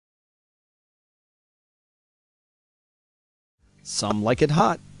Some like it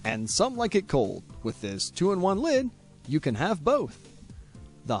hot and some like it cold. With this 2-in-1 lid, you can have both.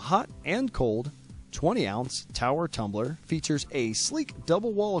 The hot and cold 20-ounce Tower Tumbler features a sleek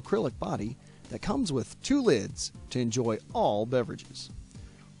double-wall acrylic body that comes with 2 lids to enjoy all beverages.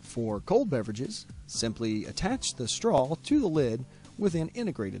 For cold beverages, simply attach the straw to the lid with an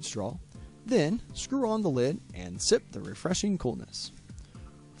integrated straw, then screw on the lid and sip the refreshing coolness.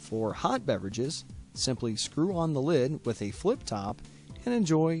 For hot beverages, simply screw on the lid with a flip top and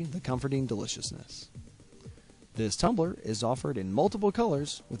enjoy the comforting deliciousness. This tumbler is offered in multiple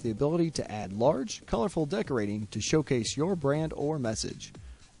colors with the ability to add large, colorful decorating to showcase your brand or message.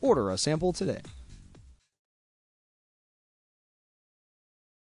 Order a sample today.